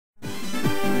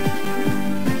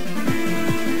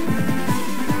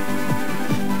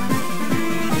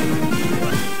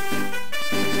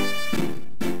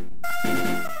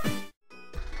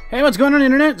Hey, what's going on,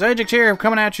 Internet? Xiagax here,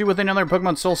 coming at you with another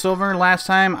Pokemon Soul Silver. Last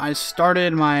time I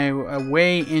started my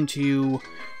way into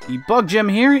the bug gym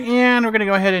here, and we're going to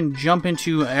go ahead and jump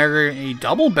into a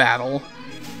double battle.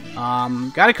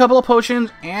 Got a couple of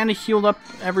potions, and healed up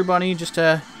everybody just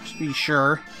to be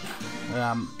sure.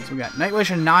 So we got Nightwish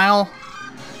and Nile.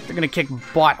 They're going to kick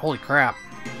butt, holy crap.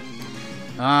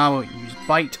 We'll use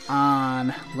Bite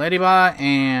on Ladybug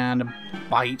and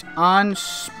Bite on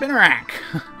Spinarak.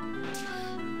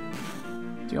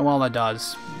 See how well that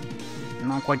does.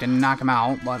 Not quite to knock him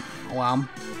out, but oh well.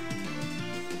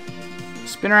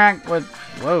 Spinarak with...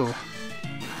 Whoa.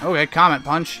 Okay, Comet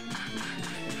Punch.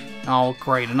 Oh,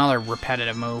 great. Another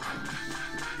repetitive move.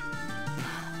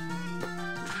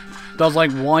 Does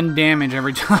like 1 damage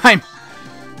every time.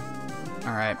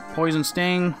 Alright, Poison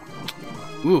Sting.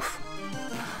 Oof.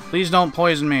 Please don't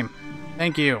poison me.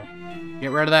 Thank you.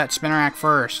 Get rid of that Spinarak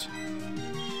first.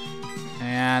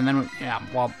 And then, yeah,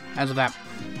 well, as of that...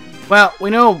 Well, we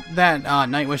know that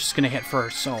Nightwish is going to hit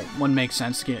first, so it wouldn't make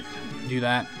sense to do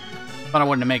that. But it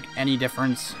wouldn't make any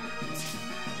difference.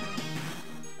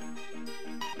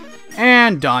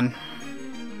 And done.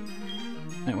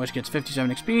 Nightwish gets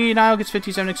 57 XP, Nile gets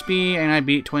 57 XP, and I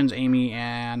beat twins Amy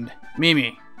and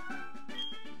Mimi.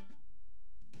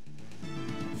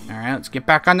 Alright, let's get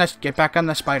back on this. Get back on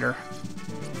the spider.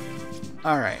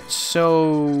 Alright,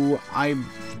 so I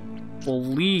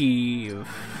believe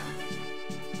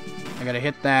I gotta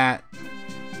hit that.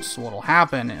 So what'll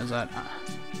happen is that...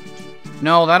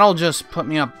 no, that'll just put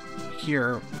me up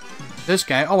here. This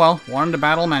guy... oh well, wanted to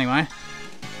battle him anyway.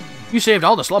 You saved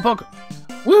all the Slowpoke.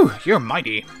 Woo, you're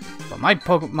mighty. But my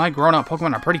grown-up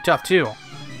Pokemon are pretty tough too.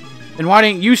 Then why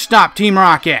didn't you stop Team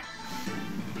Rocket?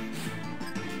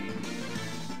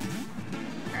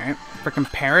 Alright, frickin'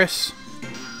 Paris.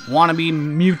 Wannabe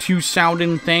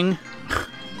Mewtwo-sounding thing.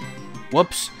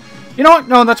 Whoops. You know what?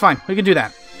 No, that's fine. We can do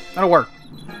that. That'll work.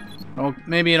 Oh,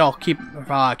 maybe it'll keep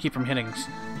from hitting.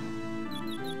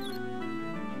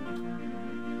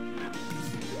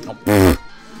 Oh.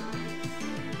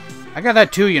 I got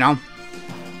that too, you know.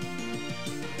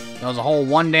 That was a whole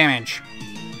 1 damage.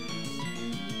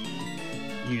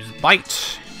 Use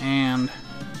Bite, and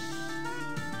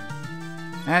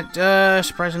that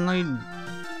surprisingly,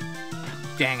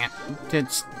 dang it,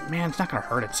 man, it's not gonna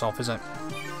hurt itself, is it?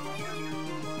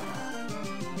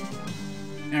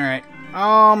 Alright,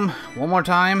 one more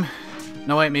time.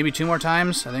 No, wait, maybe 2 more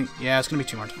times? I think, yeah, it's gonna be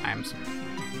 2 more times.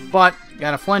 But,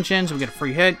 got a flinch in, so we get a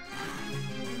free hit.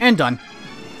 And done.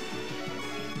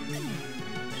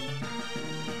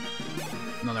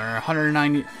 Another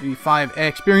 195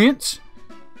 experience.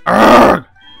 Arrgh!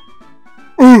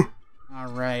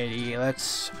 Alrighty,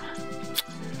 let's...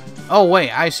 oh,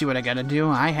 wait, I see what I gotta do.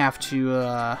 I have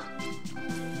to,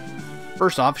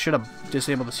 first off, should have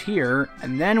disable this here,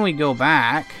 and then we go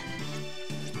back.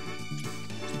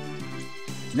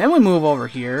 And then we move over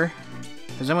here,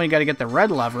 because then we got to get the red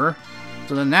lever.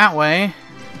 So then that way,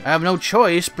 I have no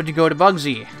choice but to go to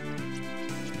Bugsy.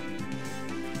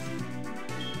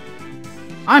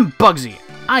 I'm Bugsy.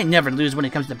 I never lose when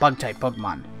it comes to Bug-type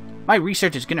Pokemon. My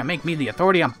research is going to make me the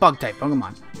authority on Bug-type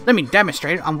Pokemon. Let me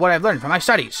demonstrate it on what I've learned from my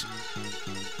studies.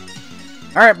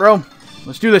 Alright, bro.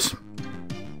 Let's do this.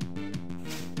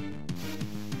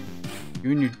 You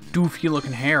and your doofy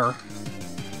looking hair.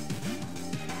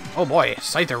 Oh boy,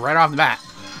 Scyther right off the bat.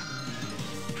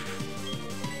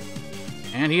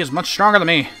 And he is much stronger than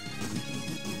me.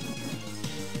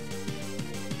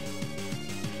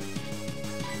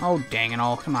 Oh dang it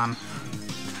all, come on.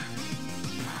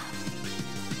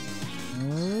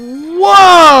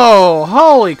 Whoa!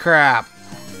 Holy crap!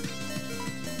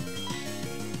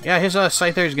 Yeah, his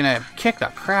Scyther is gonna kick the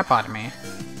crap out of me.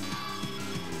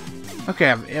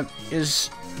 Okay, is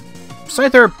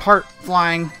Scyther part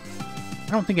flying?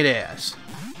 I don't think it is.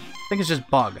 I think it's just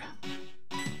bug.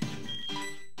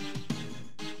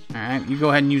 Alright, you go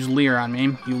ahead and use Leer on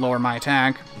me. You lower my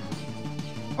attack.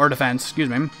 Or defense, excuse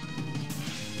me.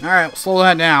 Alright, slow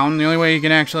that down. The only way you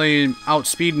can actually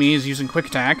outspeed me is using Quick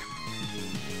Attack.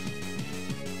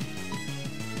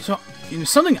 So,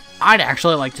 something I'd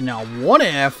actually like to know. What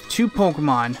if 2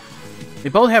 Pokemon, they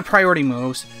both have priority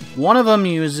moves. One of them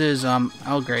uses,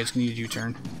 oh great, it's gonna use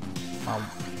U-turn.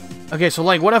 Okay, so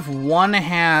like, what if one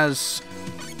has,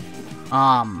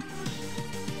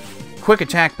 Quick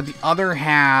Attack, but the other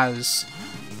has,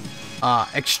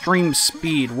 Extreme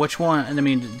Speed? Which one, I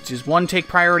mean, does one take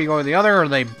priority over the other, or are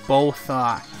they both,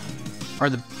 are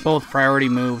the both priority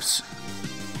moves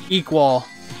equal,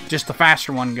 just the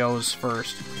faster one goes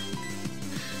first?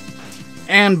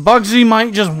 And Bugsy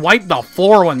might just wipe the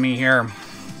floor with me here.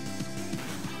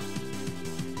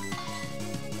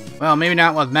 Well, maybe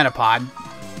not with Metapod.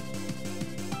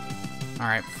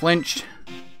 Alright, flinched.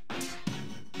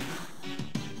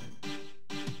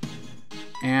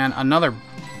 And another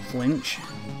flinch.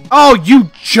 Oh,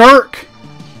 you jerk!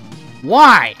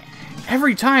 Why?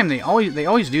 Every time they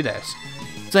always do this.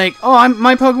 It's like, oh,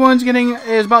 my Pokemon's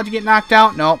is about to get knocked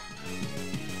out. Nope.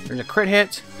 There's a crit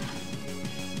hit.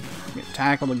 Get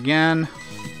tackled again.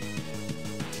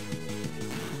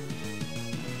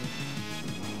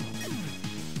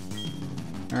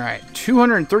 Alright,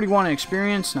 231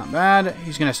 experience, not bad.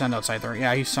 He's gonna send out Scyther.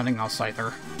 Yeah, he's sending out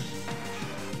Scyther.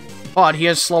 But he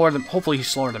is slower than, hopefully he's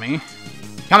slower than me.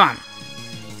 Come on!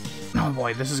 Oh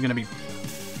boy, this is gonna be...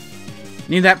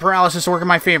 Need that paralysis to work in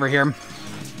my favor here.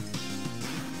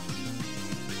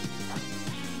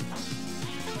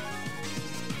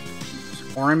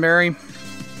 Orange berry?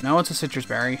 No, it's a citrus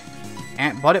berry.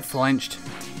 But it flinched.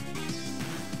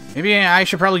 Maybe I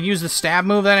should probably use the stab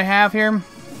move that I have here.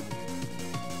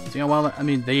 See how well, I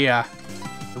mean, the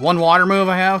one water move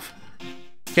I have.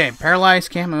 Okay, paralyzed,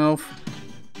 can't move.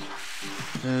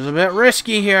 This is a bit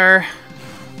risky here.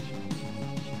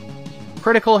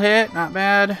 Critical hit, not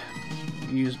bad.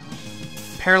 Use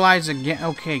paralyzed again.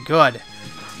 Okay, good.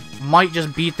 Might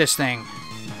just beat this thing.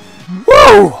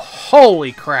 Whoa!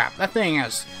 Holy crap, that thing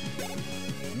is...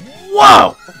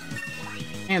 Whoa!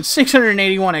 And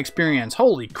 681 experience.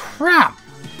 Holy crap!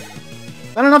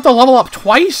 Is that enough to level up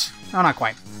twice? No, not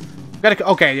quite.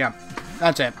 Okay, yeah.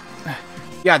 That's it.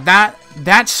 Yeah, that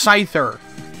Scyther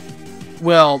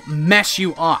will mess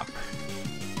you up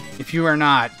if you are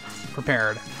not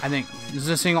prepared. I think. Does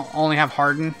this thing only have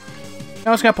Harden?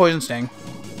 No, it's got Poison Sting.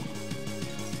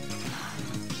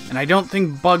 And I don't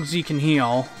think Bugsy can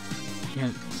heal.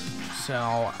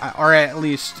 So, or at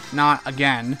least not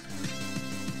again.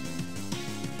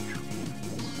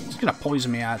 It's gonna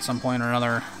poison me at some point or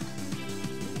another.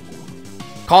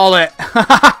 Call it!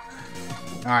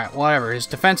 Alright, whatever. His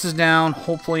defense is down.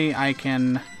 Hopefully I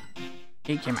can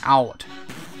take him out.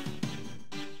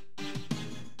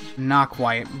 Not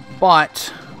quite.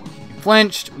 But,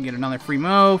 flinched. We get another free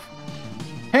move.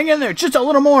 Hang in there, just a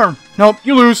little more. Nope,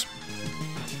 you lose.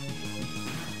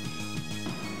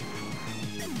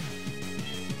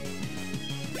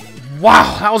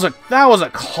 Wow, that was a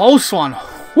close one.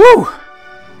 Woo!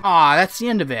 Aw, that's the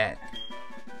end of it.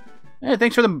 Hey,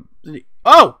 thanks for the...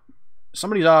 Oh!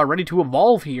 Somebody's ready to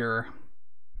evolve here.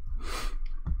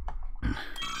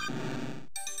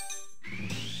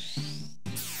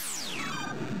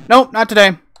 Nope, not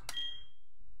today.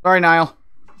 Sorry, Niall.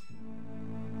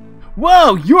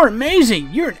 Whoa, you're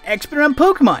amazing! You're an expert on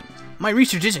Pokemon! My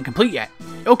research isn't complete yet.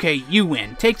 Okay, you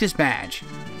win. Take this badge.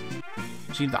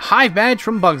 Receive the Hive badge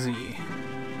from Bugsy.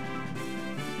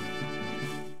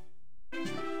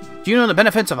 Do you know the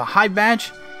benefits of a Hive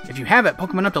badge? If you have it,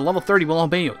 Pokemon up to level 30 will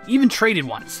obey you, even traded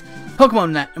ones.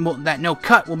 Pokemon that know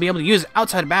Cut will be able to use it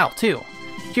outside of battle, too.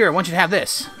 Here, I want you to have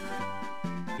this.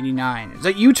 89. Is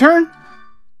that U-turn?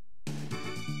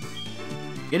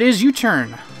 It is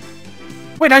U-turn.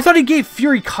 Wait, I thought he gave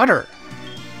Fury Cutter.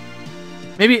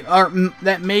 Maybe, or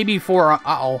that may be for,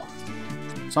 uh-oh.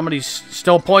 Somebody's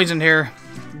still poisoned here.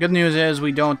 Good news is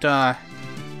we don't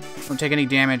take any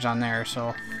damage on there,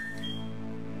 so...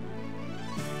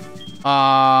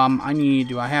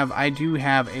 I do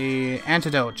have a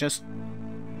antidote, just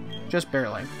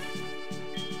barely.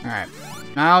 Alright,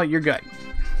 now you're good.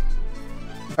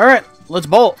 Alright, let's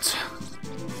bolt.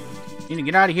 Need to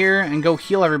get out of here and go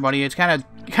heal everybody. It's kind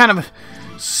of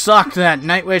sucked that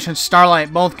Nightwish and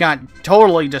Starlight both got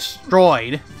totally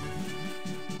destroyed.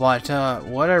 But,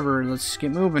 whatever, let's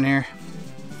get moving here.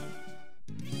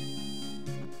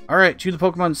 Alright, to the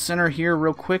Pokemon Center here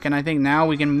real quick, and I think now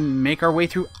we can make our way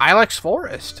through Ilex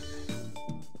Forest.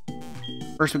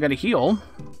 First we gotta heal.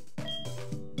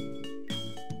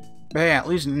 But yeah, at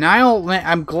least Niall,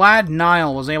 I'm glad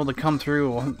Niall was able to come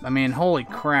through. I mean, holy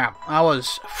crap.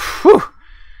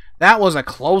 That was a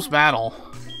close battle.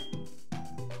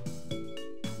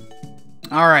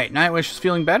 Alright, Nightwish is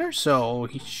feeling better, so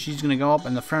she's gonna go up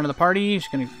in the front of the party.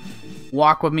 She's gonna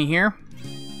walk with me here.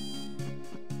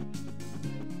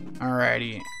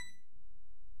 Alrighty.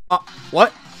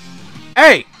 What?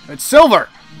 Hey! It's Silver!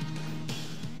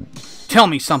 Tell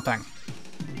me something.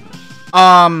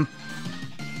 Fart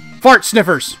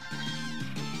sniffers!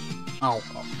 Oh,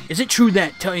 is it true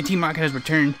that Team Rocket has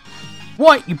returned?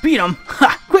 What? You beat him?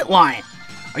 Ha! Quit lying!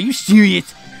 Are you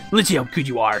serious? Let's see how good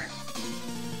you are.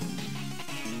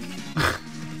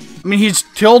 I mean, he's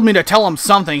told me to tell him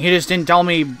something, he just didn't tell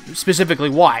me specifically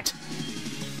what.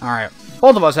 Alright.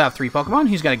 Both of us have 3 Pokemon.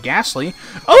 He's got a Ghastly.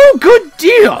 Oh, good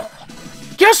deal!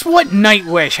 Guess what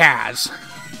Nightwish has?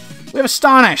 We have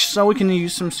Astonish, so we can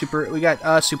use some super... We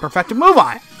got super effective move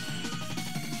on it.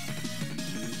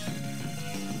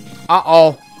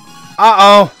 Uh-oh.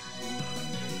 Uh-oh.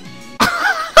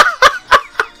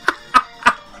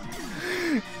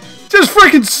 Just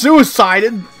freaking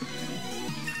suicided.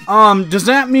 Does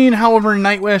that mean, however,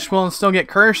 Nightwish will still get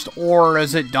cursed, or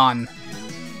is it done?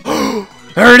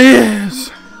 There it is!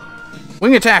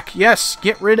 Wing attack, yes.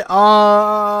 Get rid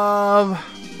of...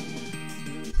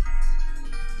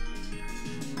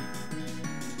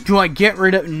 Do I get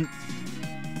rid of...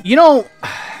 You know...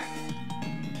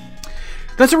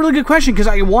 That's a really good question, because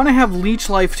I want to have Leech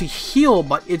Life to heal,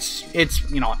 but it's,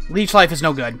 you know, Leech Life is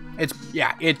no good.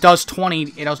 Yeah, it does 20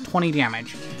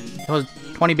 damage. It does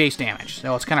 20 base damage,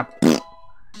 so it's kind of...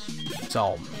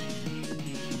 So...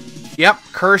 Yep,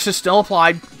 Curse is still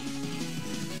applied.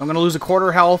 I'm going to lose a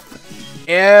quarter health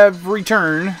every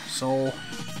turn, so...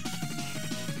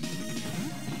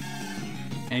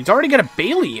 And he's already got a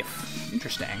Bayleaf.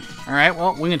 Interesting. Alright,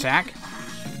 well, Wing Attack.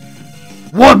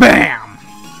 Wha-bam!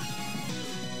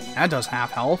 That does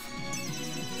half health.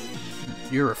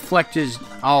 Your Reflect is...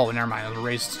 Oh, never mind. It'll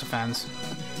raise its defense.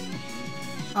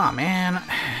 Oh, man.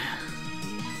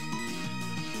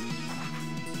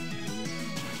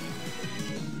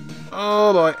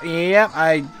 Oh, boy. Yep,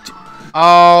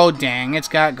 Oh, dang. It's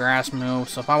got Grass Move.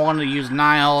 So if I wanted to use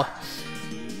Nile,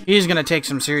 he's going to take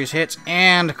some serious hits.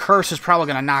 And Curse is probably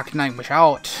going to knock Nightwish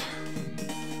out.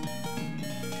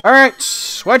 Alright,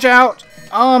 switch out.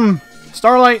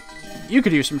 Starlight, you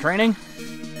could use some training.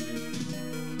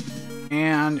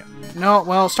 And, no,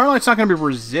 well, Starlight's not going to be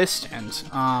resistant.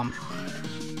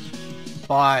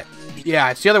 But,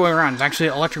 yeah, it's the other way around. It's actually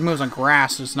electric moves on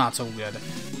grass is not so good.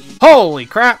 Holy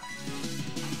crap!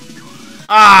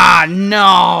 Ah,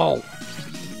 no!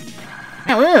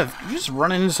 Man, we're just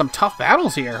running into some tough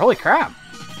battles here. Holy crap.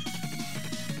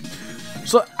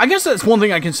 So, I guess that's one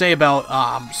thing I can say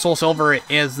about Soul Silver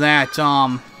is that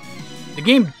the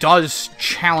game does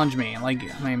challenge me. Like,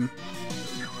 I mean...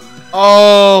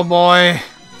 Oh, boy.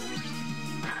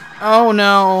 Oh,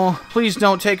 no. Please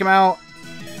don't take him out.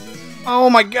 Oh,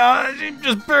 my God. I'm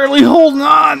just barely holding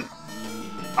on.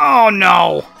 Oh,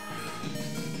 no.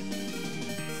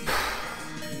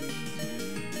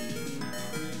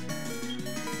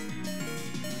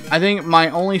 I think my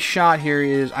only shot here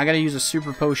is I gotta use a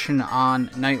super potion on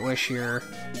Nightwish here.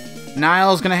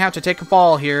 Nile's gonna have to take a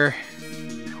fall here.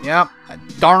 Yep, a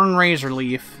darn Razor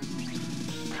Leaf.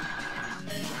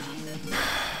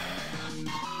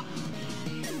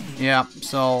 Yep,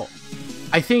 so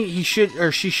I think he should,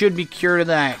 or she should be cured of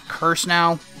that curse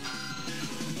now.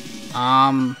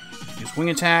 Use Wing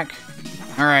Attack.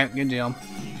 Alright, good deal.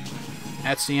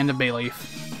 That's the end of Bayleaf.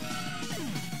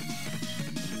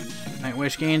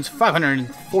 Nightwish gains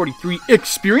 543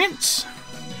 experience.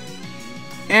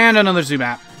 And another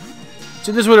Zubat.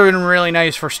 So this would have been really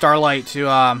nice for Starlight to,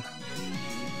 that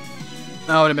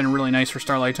would have been really nice for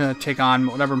Starlight to take on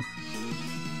whatever.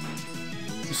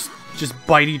 Just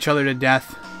bite each other to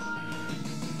death.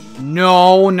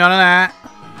 No, none of that.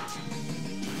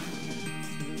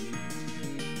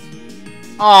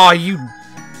 Oh, you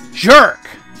jerk.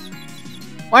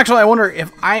 Well, actually, I wonder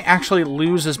if I actually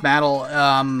lose this battle,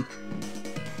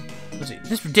 let's see,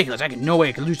 this is ridiculous. No way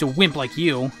I could lose to a wimp like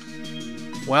you.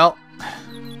 Well,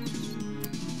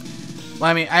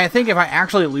 I mean, I think if I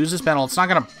actually lose this battle, it's not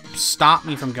going to stop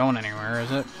me from going anywhere,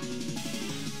 is it?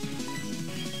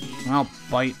 Well,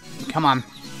 bite. Come on.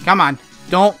 Come on.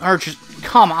 Don't hurt your...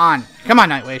 Come on. Come on,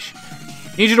 Nightwish.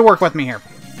 Need you to work with me here.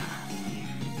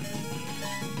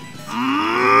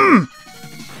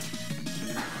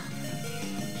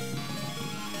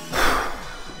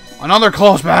 Another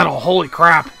close battle. Holy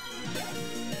crap.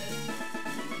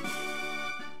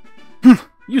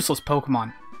 Useless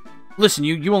Pokemon. Listen,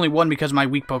 you only won because of my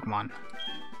weak Pokemon.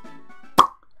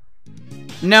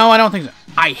 No, I don't think so.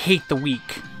 I hate the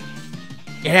week.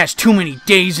 It has too many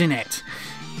days in it.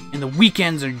 And the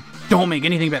weekends don't make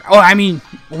anything better. Oh, I mean,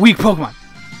 weak Pokemon.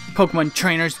 Pokemon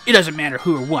trainers, it doesn't matter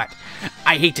who or what.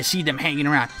 I hate to see them hanging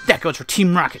around. That goes for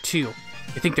Team Rocket, too.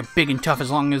 They think they're big and tough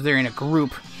as long as they're in a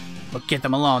group. But get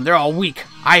them alone. They're all weak.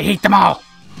 I hate them all.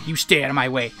 You stay out of my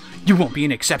way. You won't be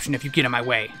an exception if you get in my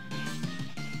way.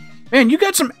 Man, you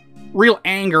got some real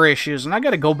anger issues, and I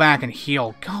gotta go back and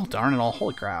heal. God darn it all.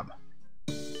 Holy crap.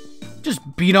 Just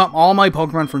beat up all my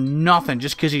Pokemon for nothing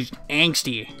just because he's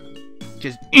angsty.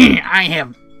 Just, I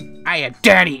have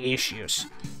daddy issues.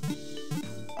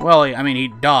 Well, I mean, he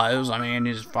does. I mean,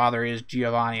 his father is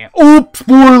Giovanni. Oops,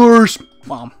 spoilers!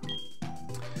 Well,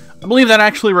 I believe that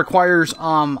actually requires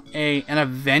an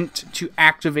event to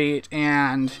activate,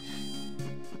 and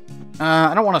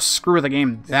I don't want to screw the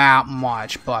game that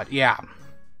much, but yeah.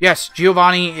 Yes,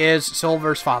 Giovanni is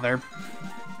Silver's father.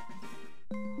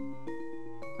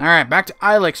 Alright, back to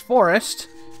Ilex Forest.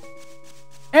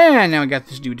 And now we got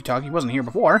this dude to talk. He wasn't here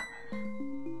before.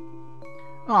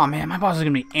 Oh man, my boss is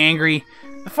going to be angry.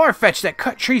 The Farfetch'd that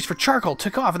cut trees for charcoal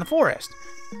took off in the forest.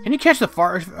 Can you catch the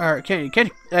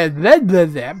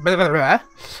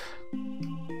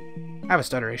I have a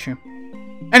stutter issue.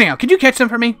 Anyhow, could you catch them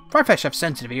for me? Farfetch'd have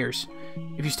sensitive ears.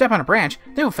 If you step on a branch,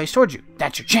 they will face towards you.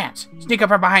 That's your chance. Sneak up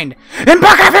from behind and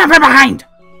buck up from behind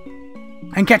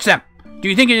and catch them. Do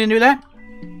you think you can do that?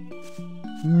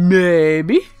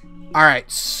 Maybe.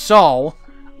 Alright, so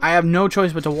I have no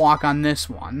choice but to walk on this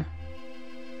one.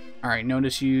 Alright,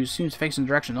 notice you seems to face in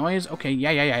direction noise. Okay,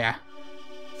 yeah.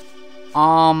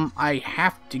 I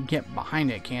have to get behind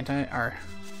it, can't I? Or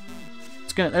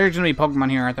there's gonna be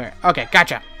Pokemon here, aren't there? Okay,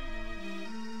 gotcha.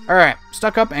 Alright,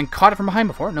 stuck up and caught it from behind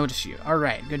before it noticed you.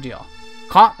 Alright, good deal.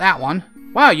 Caught that one.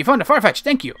 Wow, you found a Farfetch'd,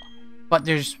 thank you. But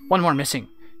there's one more missing.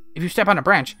 If you step on a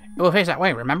branch, it will face that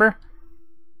way, remember?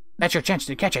 That's your chance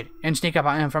to catch it and sneak up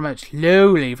on from it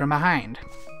slowly from behind.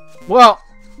 Well,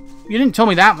 you didn't tell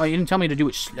me that much. You didn't tell me to do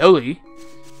it slowly.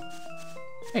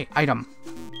 Hey, item.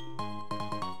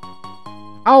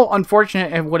 How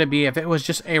unfortunate would it be if it was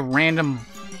just a random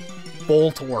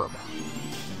Bolt Orb?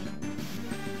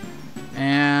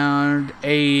 And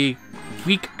a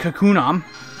weak Kakuna.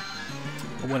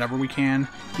 Or whatever we can.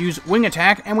 Use Wing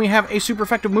Attack, and we have a super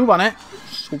effective move on it.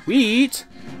 Sweet!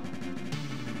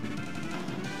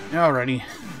 Alrighty.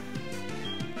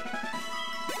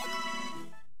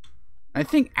 I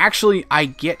think actually I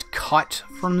get cut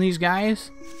from these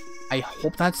guys. I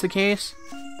hope that's the case.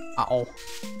 Uh-oh.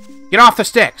 Get off the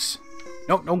sticks!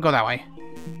 Nope, don't go that way.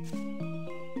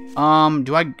 I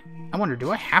wonder,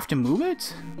 do I have to move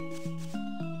it?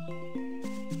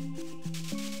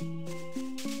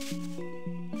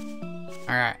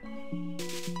 Alright.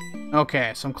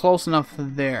 Okay, so I'm close enough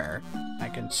there. I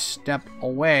can step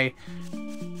away.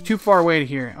 Too far away to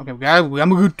here. Okay, I'm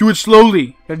gonna do it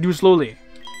slowly. Gotta do it slowly.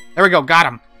 There we go, got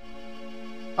him.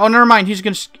 Oh, never mind, he's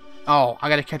gonna... Oh, I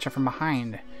gotta catch up from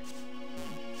behind.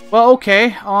 Well, okay,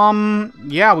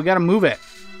 yeah, we gotta move it.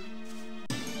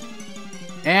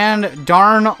 And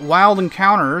darn wild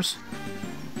encounters.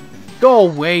 Go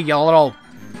away, you little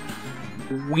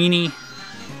weenie.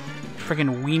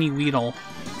 Freaking weenie weedle.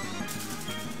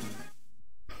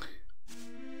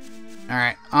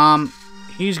 Alright,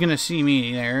 he's gonna see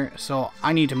me there, so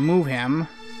I need to move him.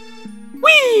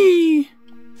 Whee!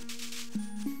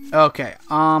 Okay,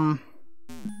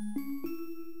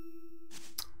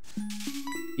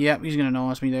 yep, he's gonna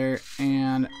notice me there,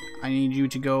 and I need you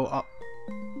to go up.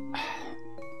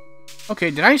 Okay,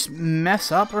 did I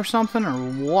mess up or something, or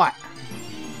what?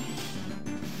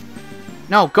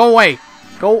 No, go away!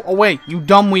 Go away, you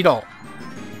dumb weedle!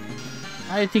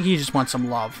 I think he just wants some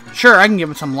love. Sure, I can give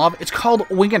him some love. It's called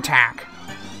Wing Attack.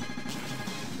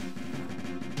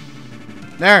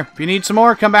 There, if you need some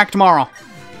more, come back tomorrow.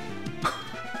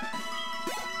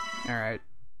 Alright.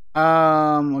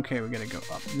 Okay, we gotta go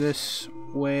up this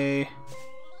way.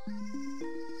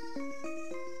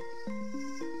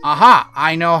 Aha!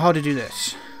 I know how to do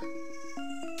this.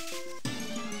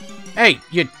 Hey,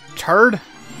 you turd!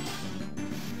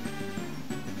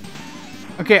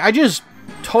 Okay, I just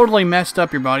totally messed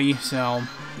up your buddy, so...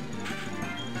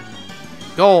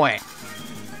 Go away.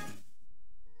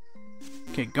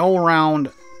 Okay, go around...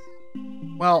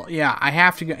 Well, yeah, I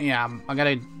have to go... Yeah, I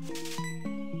gotta...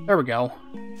 There we go.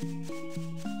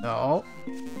 So...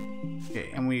 Okay,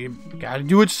 and we gotta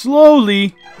do it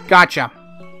slowly. Gotcha.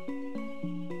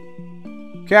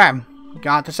 Okay,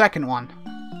 got the second one.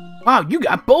 Wow, you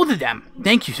got both of them.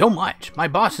 Thank you so much. My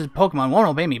boss's Pokemon won't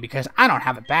obey me because I don't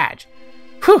have a badge.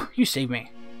 Whew, you saved me.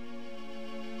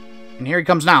 And here he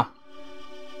comes now.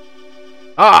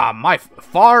 Ah, my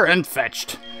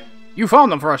Farfetch'd. You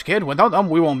found them for us, kid. Without them,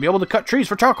 we won't be able to cut trees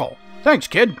for charcoal. Thanks,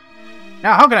 kid.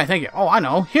 Now, how can I thank you? Oh, I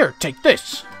know. Here, take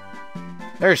this.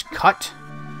 There's cut.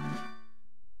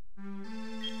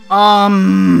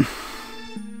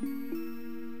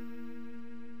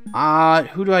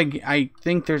 Who do I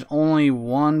think there's only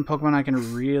one Pokemon I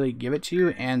can really give it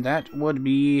to, and that would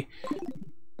be,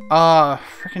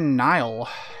 frickin' Nile,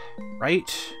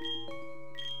 right?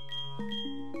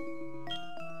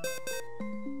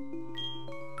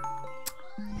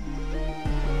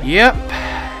 Yep.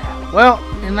 Well,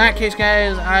 in that case,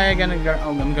 guys, I'm gonna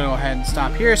go ahead and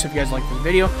stop here. So if you guys like this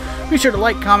video, be sure to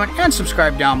like, comment, and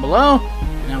subscribe down below.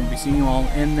 And I will be seeing you all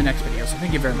in the next video. So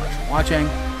thank you very much for watching.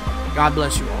 God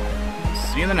bless you all.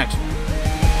 See you in the next one.